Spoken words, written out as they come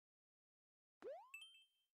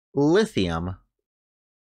Lithium.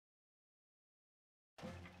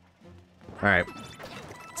 Alright.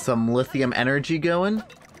 Some lithium energy going.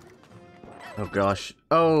 Oh gosh.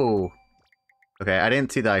 Oh! Okay, I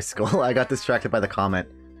didn't see the icicle. I got distracted by the comment.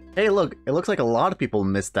 Hey look, it looks like a lot of people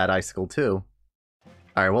missed that icicle too.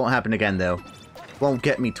 Alright, won't happen again though. Won't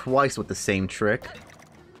get me twice with the same trick.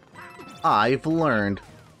 I've learned.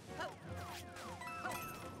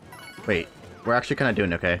 Wait, we're actually kind of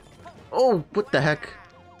doing okay. Oh, what the heck?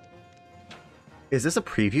 Is this a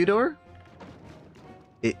preview door?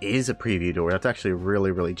 It is a preview door. That's actually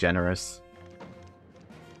really, really generous.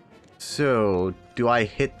 So, do I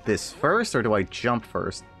hit this first or do I jump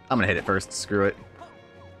first? I'm gonna hit it first. Screw it.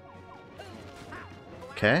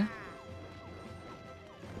 Okay.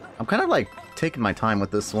 I'm kind of like taking my time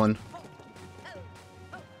with this one.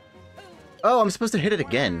 Oh, I'm supposed to hit it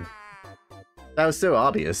again. That was so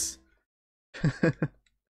obvious.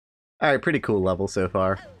 Alright, pretty cool level so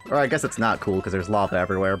far. Or I guess it's not cool because there's lava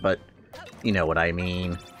everywhere, but you know what I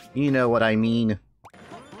mean. You know what I mean.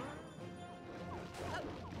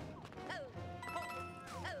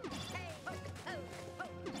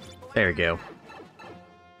 There we go.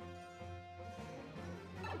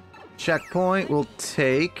 Checkpoint will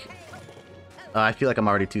take... I feel like I'm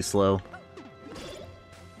already too slow.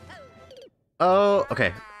 Oh,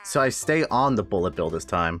 okay. So I stay on the bullet bill this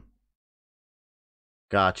time.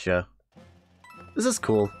 Gotcha. This is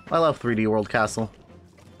cool. I love 3D World Castle.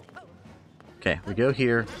 Okay, we go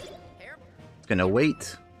here. It's gonna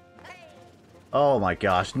wait. Oh my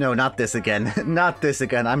gosh. No, not this again. Not this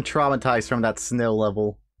again. I'm traumatized from that snow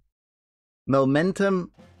level.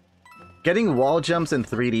 Momentum. Getting wall jumps in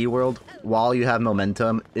 3D World while you have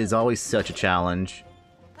momentum is always such a challenge.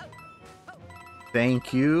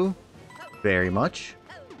 Thank you very much.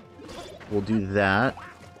 We'll do that.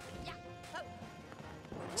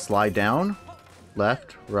 Slide down.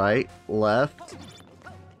 Left, right, left.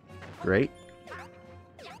 Great.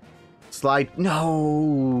 Slide.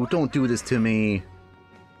 No! Don't do this to me.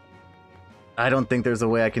 I don't think there's a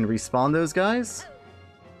way I can respawn those guys.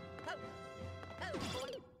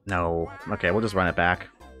 No. Okay, we'll just run it back.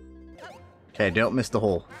 Okay, don't miss the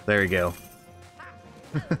hole. There you go.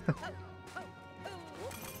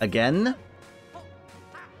 Again?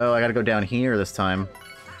 Oh, I gotta go down here this time.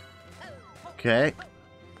 Okay.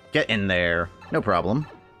 Get in there. No problem.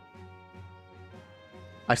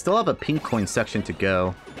 I still have a pink coin section to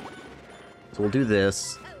go. So we'll do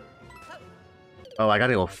this. Oh, I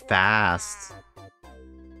gotta go fast.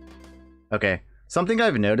 Okay. Something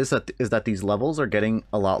I've noticed is that these levels are getting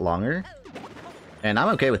a lot longer. And I'm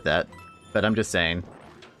okay with that. But I'm just saying.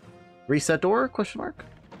 Reset door? Question mark?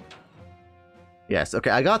 Yes, okay,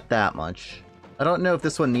 I got that much. I don't know if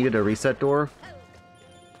this one needed a reset door.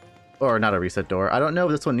 Or not a reset door. I don't know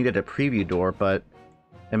if this one needed a preview door, but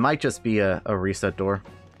it might just be a reset door.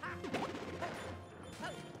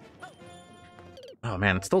 Oh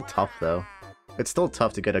man, it's still tough though. It's still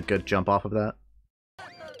tough to get a good jump off of that.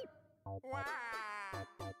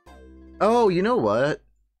 Oh, you know what?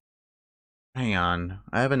 Hang on,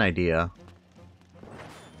 I have an idea.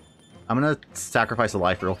 I'm gonna sacrifice a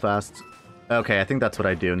life real fast. Okay, I think that's what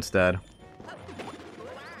I do instead.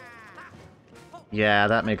 Yeah,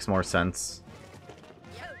 that makes more sense.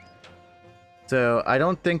 So, I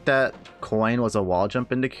don't think that coin was a wall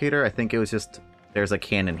jump indicator. I think it was just, there's a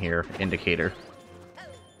cannon here indicator.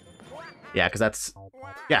 Yeah, because that's...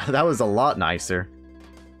 Yeah, that was a lot nicer.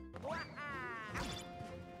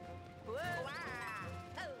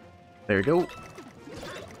 There we go.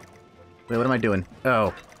 Wait, what am I doing?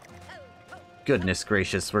 Oh. Goodness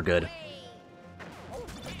gracious, we're good.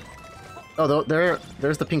 Oh,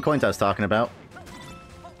 there's the pink coins I was talking about.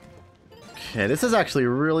 Okay, this is actually a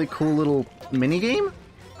really cool little mini-game.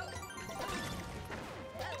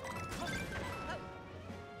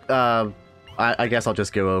 I guess I'll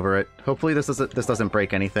just go over it. Hopefully this doesn't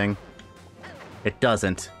break anything. It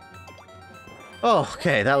doesn't. Oh,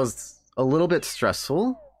 okay, that was a little bit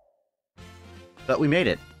stressful. But we made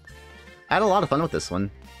it. I had a lot of fun with this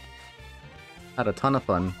one. Had a ton of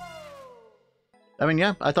fun. I mean,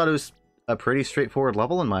 yeah, I thought it was a pretty straightforward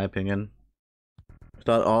level in my opinion. I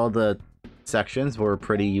thought all the sections were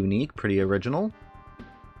pretty unique, pretty original.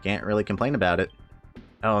 Can't really complain about it.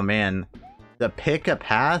 Oh man, the pick a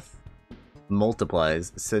path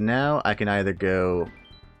multiplies. So now I can either go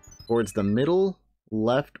towards the middle,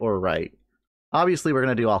 left, or right. Obviously we're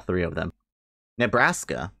gonna do all three of them.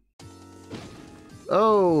 Nebraska.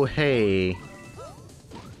 Oh, hey.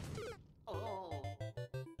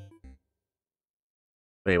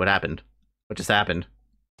 Wait, what happened? What just happened?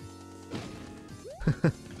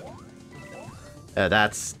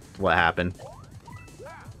 That's what happened.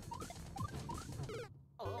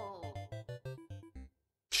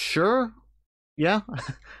 Sure. Yeah.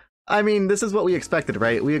 I mean, this is what we expected,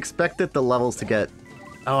 right? We expected the levels to get...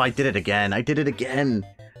 Oh, I did it again. I did it again.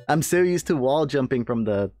 I'm so used to wall jumping from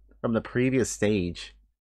the previous stage.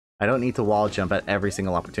 I don't need to wall jump at every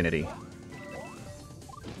single opportunity.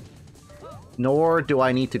 Nor do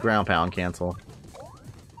I need to ground pound cancel.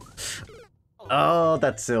 Oh,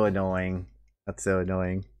 that's so annoying. That's so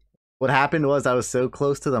annoying. What happened was I was so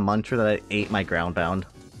close to the muncher that I ate my ground pound.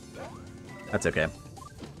 That's okay.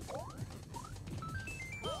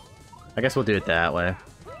 I guess we'll do it that way.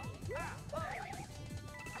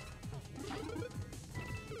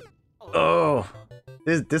 Oh,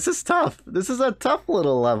 this is tough. This is a tough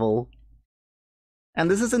little level.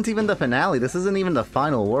 And this isn't even the finale. This isn't even the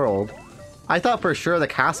final world. I thought for sure the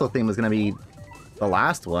castle theme was going to be the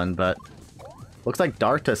last one, but looks like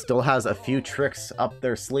Darta still has a few tricks up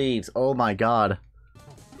their sleeves. Oh my god.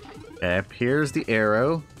 Okay, here's the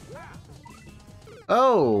arrow.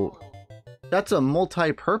 Oh, that's a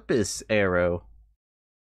multi-purpose arrow.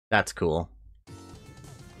 That's cool.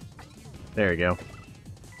 There we go.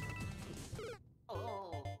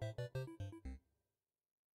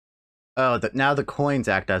 Oh, now the coins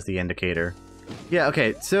act as the indicator. Yeah,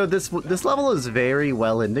 okay, so this level is very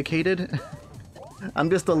well indicated. I'm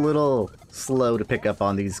just a little slow to pick up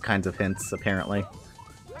on these kinds of hints, apparently.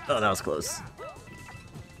 Oh, that was close.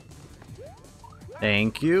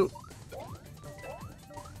 Thank you.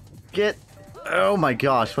 Get... Oh my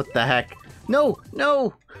gosh, what the heck? No!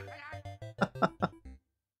 No!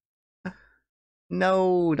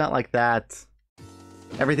 No, not like that.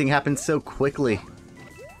 Everything happened so quickly.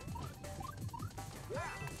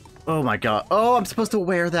 Oh my god. Oh, I'm supposed to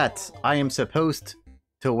wear that! I am supposed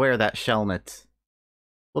to wear that shellnet.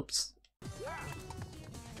 Whoops.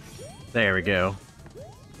 There we go.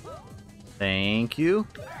 Thank you.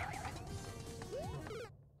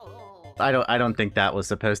 I don't think that was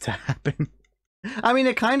supposed to happen. I mean,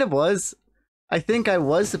 it kind of was. I think I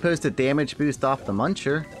was supposed to damage boost off the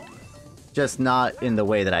muncher. Just not in the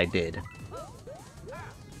way that I did.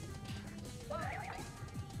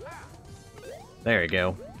 There we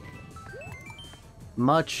go.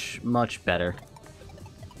 Much, much better.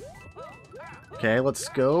 Okay, let's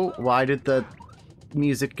go. Why did the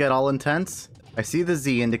music get all intense? I see the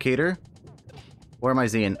Z indicator. Where am I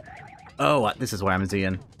Zing? Oh, this is where I'm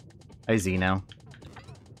Zing. I Z now.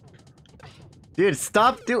 Dude,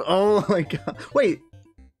 stop oh my god. Wait,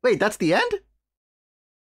 that's the end?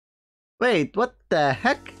 Wait, what the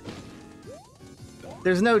heck?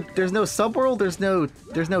 There's no subworld,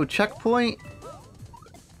 there's no checkpoint.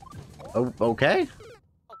 Oh, okay.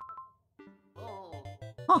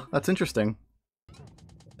 Huh, that's interesting.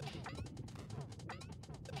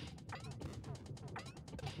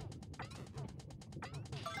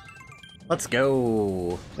 Let's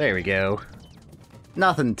go. There we go.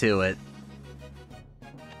 Nothing to it.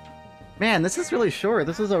 Man, this is really short.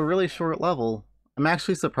 This is a really short level. I'm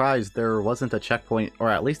actually surprised there wasn't a checkpoint,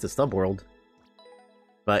 or at least a subworld.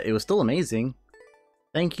 But it was still amazing.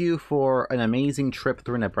 Thank you for an amazing trip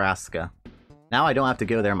through Nebraska. Now I don't have to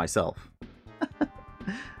go there myself.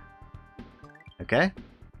 Okay.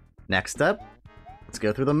 Next up, let's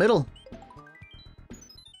go through the middle.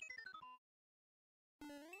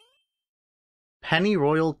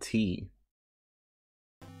 Pennyroyal Tea.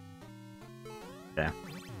 Okay.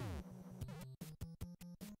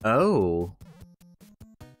 Oh.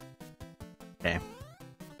 Okay.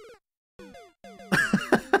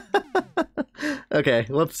 Okay,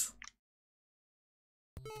 whoops.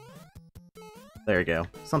 There we go.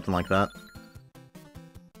 Something like that.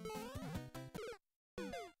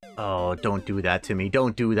 Oh, don't do that to me.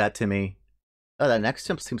 Don't do that to me. Oh, that next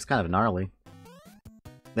jump seems kind of gnarly.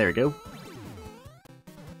 There we go.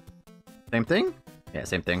 Same thing? Yeah,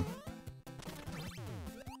 same thing.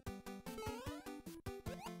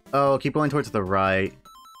 Oh, keep going towards the right.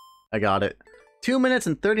 I got it. 2 minutes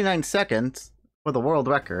and 39 seconds for the world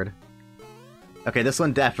record. Okay, this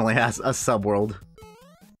one definitely has a subworld.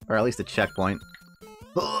 Or at least a checkpoint.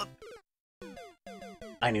 Ugh.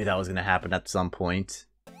 I knew that was gonna happen at some point.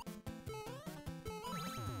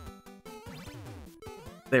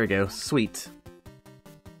 There we go. Sweet.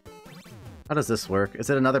 How does this work? Is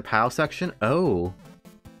it another POW section? Oh.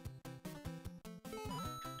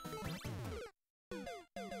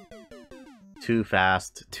 Too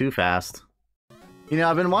fast. Too fast. You know,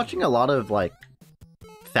 I've been watching a lot of, like,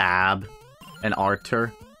 Fab and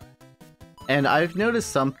Arthur, and I've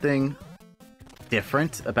noticed something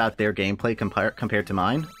different about their gameplay compared to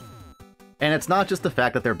mine. And it's not just the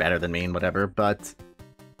fact that they're better than me and whatever, but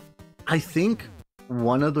I think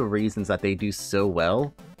one of the reasons that they do so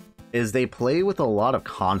well is they play with a lot of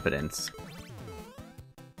confidence.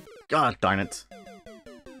 God darn it.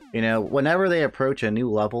 You know, whenever they approach a new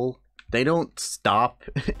level, they don't stop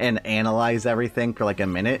and analyze everything for like a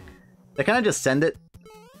minute. They kind of just send it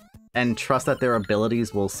and trust that their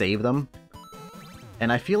abilities will save them.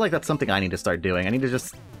 And I feel like that's something I need to start doing. I need to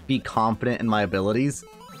just be confident in my abilities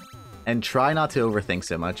and try not to overthink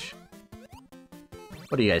so much.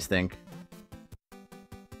 What do you guys think?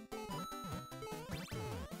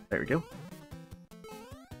 There we go.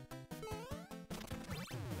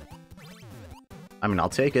 I mean, I'll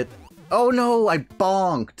take it. Oh no, I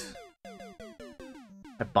bonked!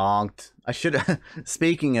 I bonked. I should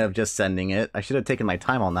speaking of just sending it, I should have taken my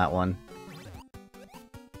time on that one.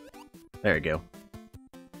 There we go.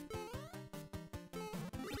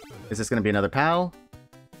 Is this gonna be another POW?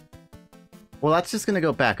 Well, that's just gonna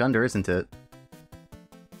go back under, isn't it?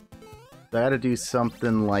 So I gotta do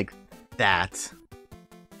something like that.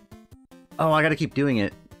 Oh, I gotta keep doing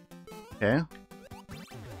it. Okay.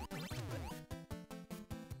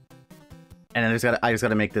 And then I just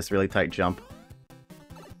gotta make this really tight jump.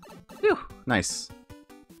 Phew, nice.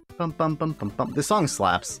 Bum bum bum bum bum. This song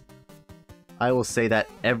slaps. I will say that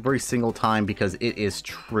every single time because it is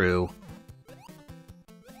true.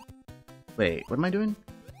 Wait, what am I doing?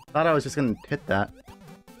 Thought I was just gonna hit that.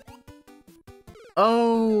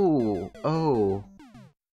 Oh! Oh.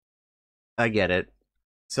 I get it.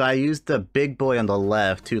 So I used the big boy on the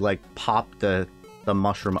left to, like, pop the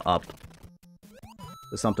mushroom up.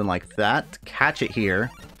 So something like that. Catch it here.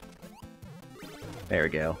 There we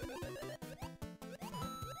go.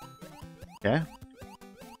 Okay.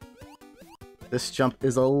 This jump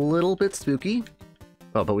is a little bit spooky.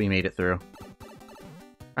 Oh, but we made it through.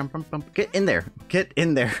 Get in there! Get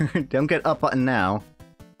in there! Don't get up button now.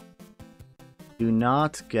 Do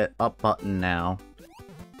not get up button now.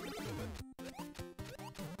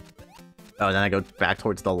 Oh, then I go back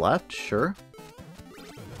towards the left? Sure.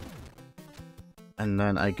 And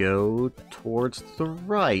then I go towards the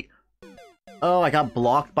right. Oh, I got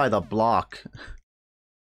blocked by the block.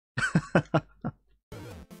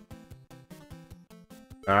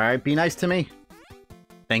 Alright, be nice to me.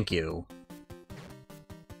 Thank you.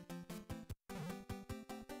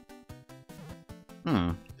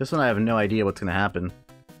 This one I have no idea what's gonna happen.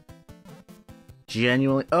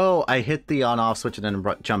 Genuinely— oh, I hit the on-off switch and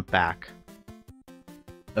then jump back.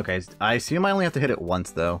 Okay, I assume I only have to hit it once,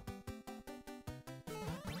 though.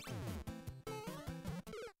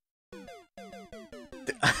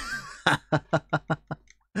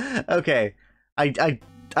 Okay, I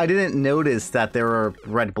didn't notice that there were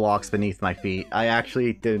red blocks beneath my feet. I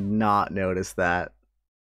actually did not notice that.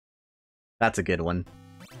 That's a good one.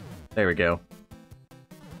 There we go.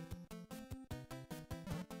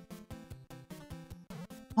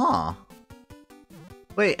 Huh.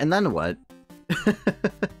 Wait, and then what?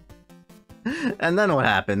 And then what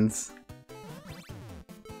happens?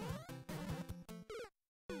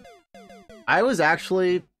 I was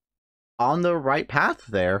actually on the right path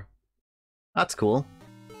there. That's cool.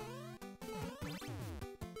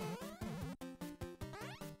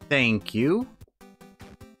 Thank you.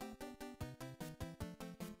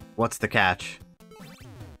 What's the catch?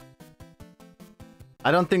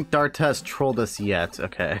 I don't think Dart has trolled us yet.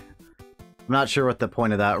 Okay. I'm not sure what the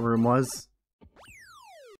point of that room was.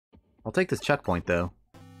 I'll take this checkpoint, though.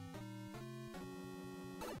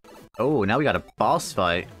 Oh, now we got a boss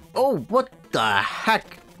fight. Oh, what the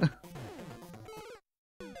heck?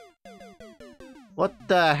 What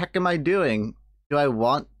the heck am I doing? Do I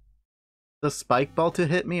want the spike ball to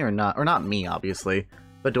hit me or not? Or not me, obviously.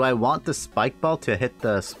 But do I want the spike ball to hit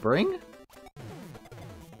the spring?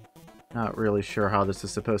 Not really sure how this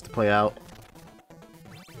is supposed to play out.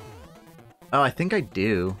 Oh, I think I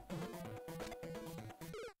do.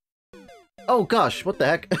 Oh gosh, what the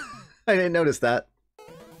heck? I didn't notice that.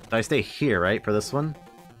 Do I stay here, right, for this one?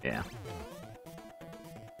 Yeah.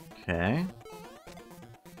 Okay.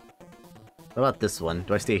 What about this one?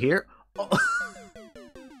 Do I stay here? Oh.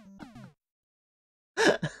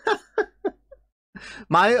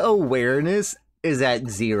 My awareness is at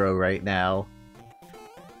 0 right now.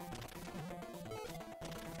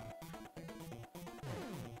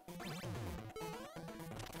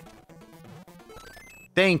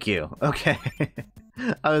 Thank you. Okay.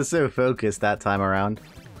 I was so focused that time around.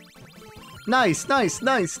 Nice, nice,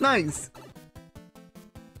 nice, nice!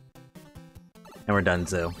 And we're done,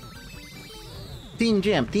 so. Team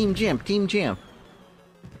Jam, Team Jam, Team Jam.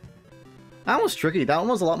 That one was tricky. That one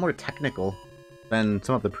was a lot more technical than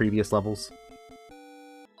some of the previous levels.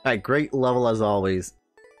 Alright, great level as always.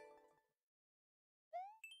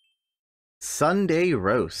 Sunday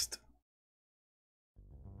Roast.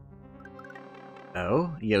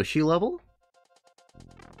 Oh, Yoshi level?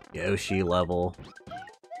 Yoshi level.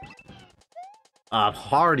 A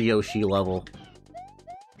hard Yoshi level.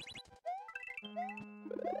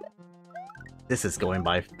 This is going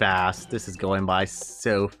by fast. This is going by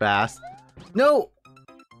so fast. No!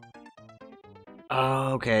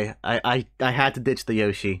 Oh, okay. I had to ditch the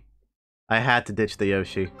Yoshi. I had to ditch the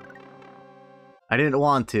Yoshi. I didn't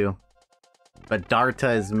want to. But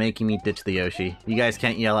Darta is making me ditch the Yoshi. You guys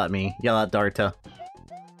can't yell at me. Yell at Darta.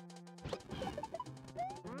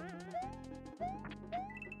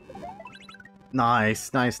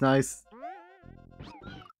 Nice, nice, nice.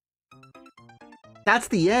 That's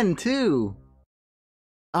the end, too!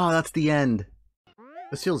 Oh, that's the end.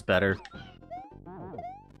 This feels better.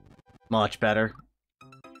 Much better.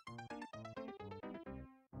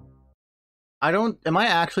 Am I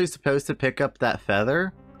actually supposed to pick up that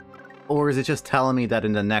feather? Or is it just telling me that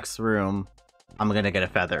in the next room, I'm gonna get a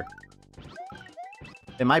feather?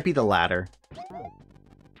 It might be the latter.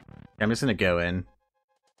 I'm just gonna go in.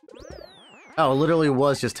 Oh, it literally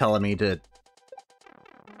was just telling me to...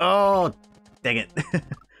 Oh, dang it.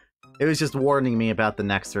 It was just warning me about the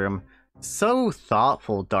next room. So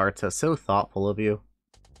thoughtful, Darta. So thoughtful of you.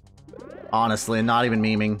 Honestly, not even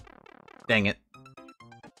memeing. Dang it.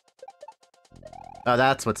 Oh,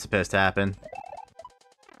 that's what's supposed to happen.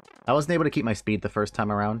 I wasn't able to keep my speed the first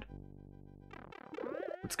time around.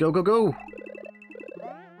 Let's go, go, go!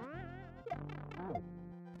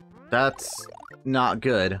 That's not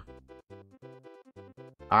good.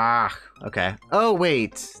 Ah, okay. Oh,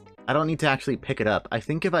 wait! I don't need to actually pick it up. I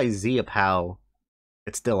think if I Z a POW,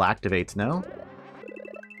 it still activates, no?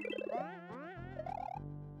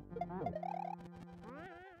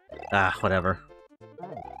 Ah, whatever.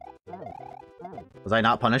 Was I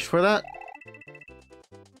not punished for that?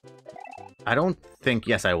 I don't think...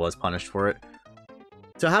 Yes, I was punished for it.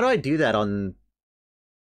 So how do I do that on...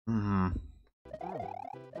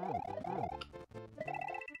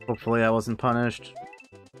 Hopefully I wasn't punished.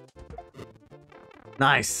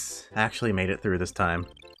 Nice! Actually made it through this time.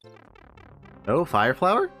 Oh, Fire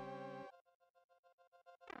Flower?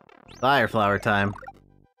 Fire Flower time.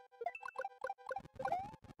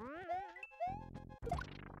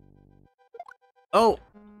 Oh!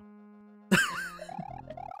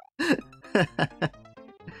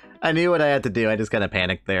 I knew what I had to do, I just kinda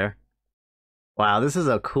panicked there. Wow, this is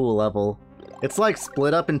a cool level. It's like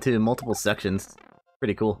split up into multiple sections.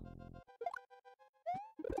 Pretty cool.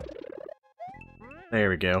 There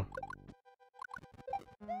we go.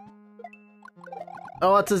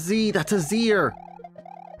 Oh, that's a Z! That's a Zer!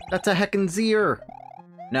 That's a heckin' Zer!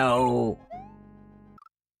 No!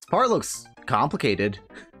 This part looks complicated.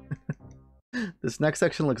 This next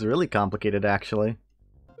section looks really complicated, actually.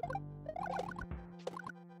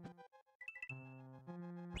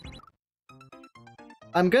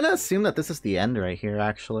 I'm gonna assume that this is the end right here,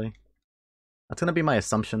 actually. That's gonna be my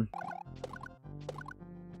assumption.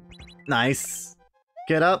 Nice!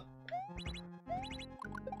 Get up!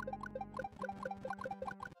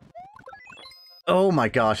 Oh my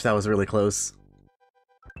gosh, that was really close.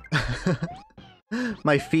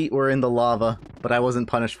 My feet were in the lava, but I wasn't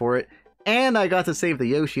punished for it. And I got to save the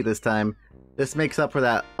Yoshi this time. This makes up for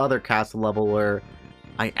that other castle level where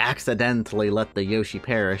I accidentally let the Yoshi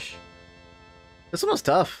perish. This one was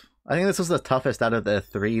tough. I think this was the toughest out of the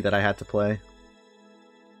 3 that I had to play.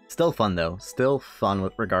 Still fun though. Still fun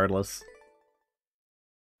regardless.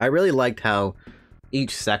 I really liked how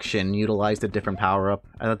each section utilized a different power-up.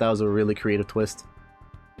 I thought that was a really creative twist.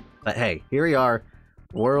 But hey, here we are.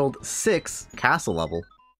 World 6 castle level.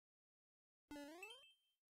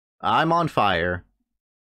 I'm on fire.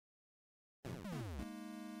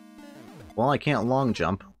 Well, I can't long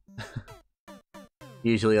jump.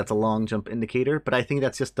 Usually that's a long jump indicator, but I think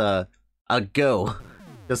that's just a go.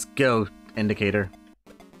 Just go indicator.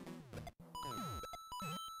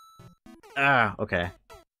 Ah, okay.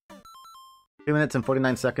 2 minutes and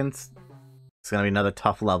 49 seconds. It's gonna be another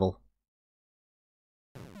tough level.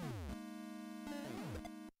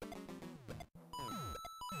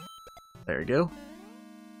 There we go.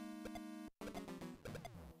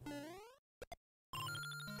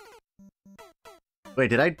 Wait,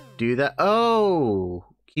 did I do that? Oh!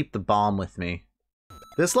 Keep the bomb with me.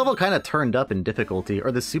 This level kind of turned up in difficulty,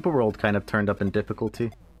 or the Super World kind of turned up in difficulty.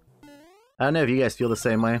 I don't know if you guys feel the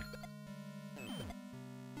same way.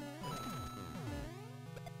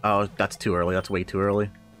 Oh, that's too early. That's way too early.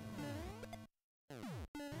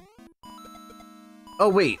 Oh,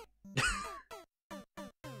 wait!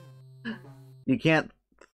 You can't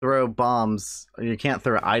throw bombs, or you can't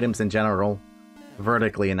throw items in general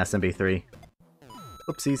vertically in SMB3.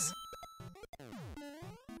 Oopsies.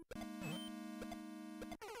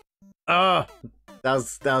 That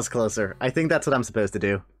was closer. I think that's what I'm supposed to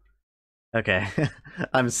do. Okay.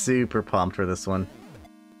 I'm super pumped for this one.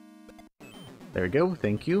 There we go,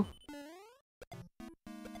 thank you.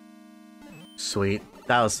 Sweet.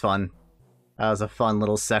 That was fun. That was a fun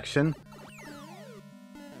little section.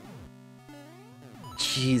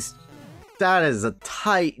 Jeez. That is a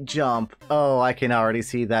tight jump. Oh, I can already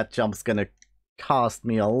see that jump's gonna cost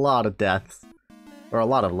me a lot of deaths. Or a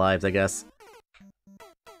lot of lives, I guess.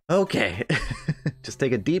 Okay. Just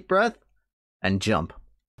take a deep breath and jump.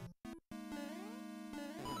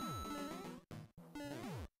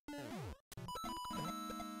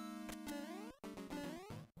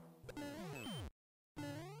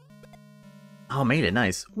 Oh, made it,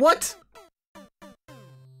 nice. What?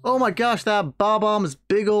 Oh my gosh, that Bob-omb's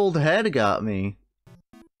big old head got me.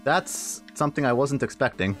 That's something I wasn't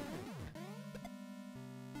expecting.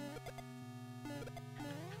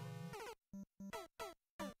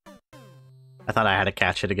 I thought I had to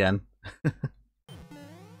catch it again.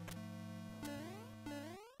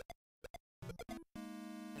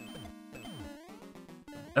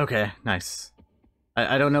 Okay, nice.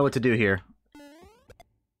 I don't know what to do here.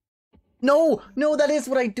 No! No, that is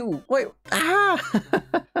what I do! Wait, ah!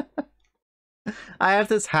 I have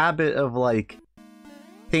this habit of, like,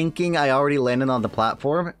 thinking I already landed on the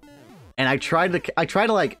platform, and I try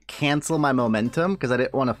to, like, cancel my momentum, because I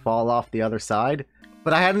didn't want to fall off the other side,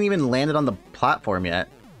 but I hadn't even landed on the platform yet,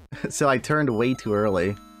 so I turned way too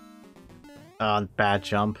early. Oh, bad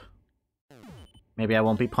jump. Maybe I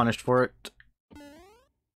won't be punished for it.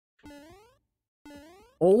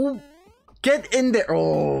 Oh! Get in there!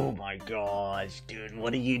 Oh my gosh, dude,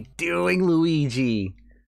 what are you doing, Luigi?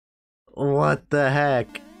 What the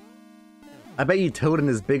heck? I bet you Toad and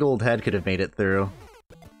his big old head could have made it through.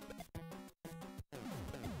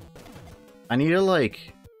 I need to,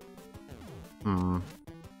 like...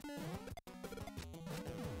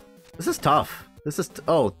 This is tough. This is...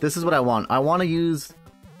 oh, this is what I want. I want to use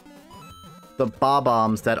the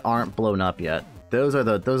Bob-ombs that aren't blown up yet. Those are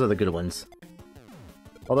the good ones.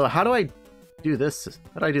 Although, how do I do this?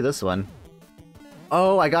 How do I do this one?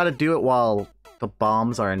 Oh, I gotta do it while the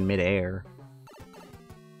bombs are in midair.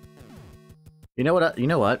 You know what? You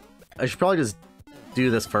know what? I should probably just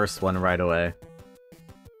do this first one right away.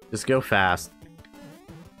 Just go fast.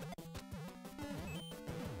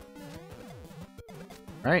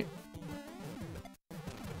 Right.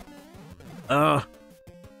 I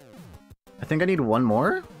think I need one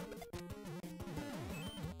more?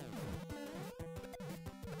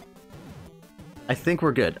 I think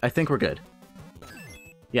we're good. I think we're good.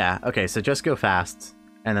 Yeah, okay, so just go fast,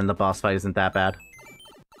 and then the boss fight isn't that bad.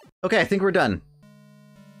 Okay, I think we're done.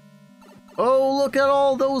 Oh, look at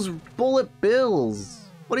all those bullet bills!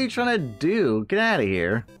 What are you trying to do? Get out of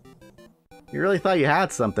here. You really thought you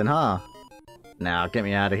had something, huh? Now, get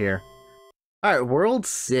me out of here. Alright, World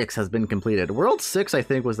 6 has been completed. World 6, I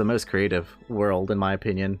think, was the most creative world, in my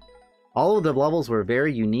opinion. All of the levels were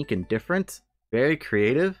very unique and different, very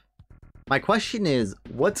creative. My question is,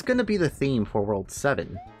 what's going to be the theme for World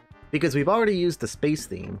 7? Because we've already used the space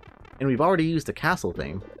theme, and we've already used the castle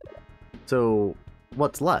theme. So,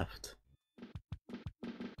 what's left?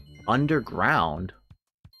 Underground?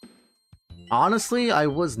 Honestly, I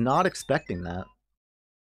was not expecting that.